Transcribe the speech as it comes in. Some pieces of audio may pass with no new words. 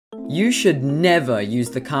You should never use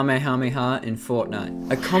the Kamehameha in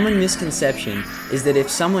Fortnite. A common misconception is that if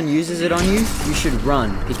someone uses it on you, you should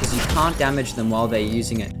run because you can't damage them while they're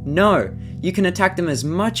using it. No, you can attack them as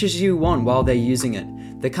much as you want while they're using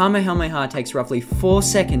it. The Kamehameha takes roughly 4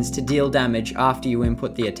 seconds to deal damage after you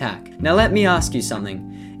input the attack. Now let me ask you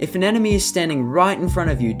something. If an enemy is standing right in front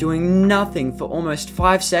of you doing nothing for almost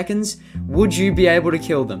 5 seconds, would you be able to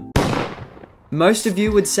kill them? Most of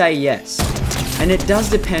you would say yes. And it does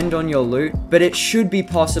depend on your loot, but it should be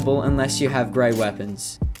possible unless you have grey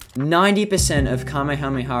weapons. 90% of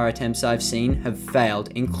Kamehameha attempts I've seen have failed,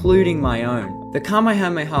 including my own. The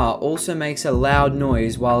Kamehameha also makes a loud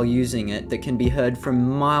noise while using it that can be heard from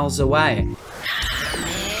miles away.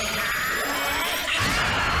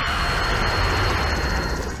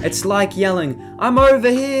 It's like yelling, "I'm over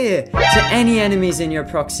here!" to any enemies in your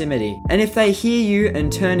proximity. And if they hear you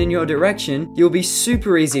and turn in your direction, you'll be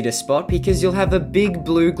super easy to spot because you'll have a big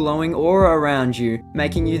blue glowing aura around you,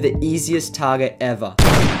 making you the easiest target ever.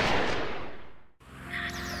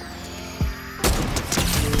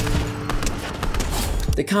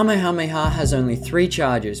 The Kamehameha has only 3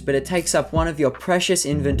 charges, but it takes up one of your precious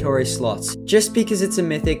inventory slots. Just because it's a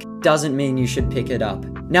mythic doesn't mean you should pick it up.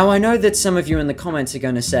 Now I know that some of you in the comments are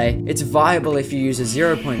going to say, it's viable if you use a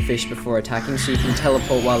 0-point fish before attacking so you can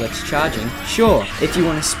teleport while it's charging. Sure, if you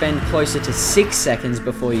want to spend closer to 6 seconds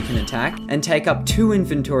before you can attack, and take up 2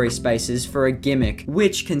 inventory spaces for a gimmick,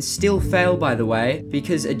 which can still fail by the way,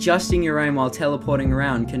 because adjusting your aim while teleporting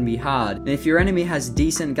around can be hard, and if your enemy has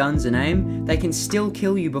decent guns and aim, they can still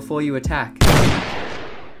kill you before you attack.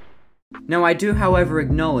 Now I do however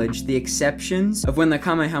acknowledge the exceptions of when the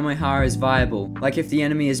Kamehameha is viable, like if the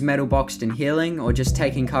enemy is metal boxed and healing or just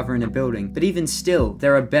taking cover in a building, but even still,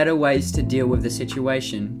 there are better ways to deal with the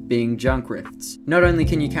situation, being junk rifts. Not only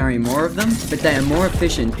can you carry more of them, but they are more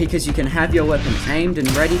efficient because you can have your weapon aimed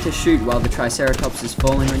and ready to shoot while the Triceratops is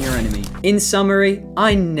falling on your enemy. In summary,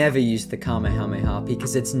 I never use the Kamehameha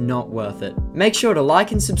because it's not worth it. Make sure to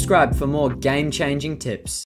like and subscribe for more game-changing tips.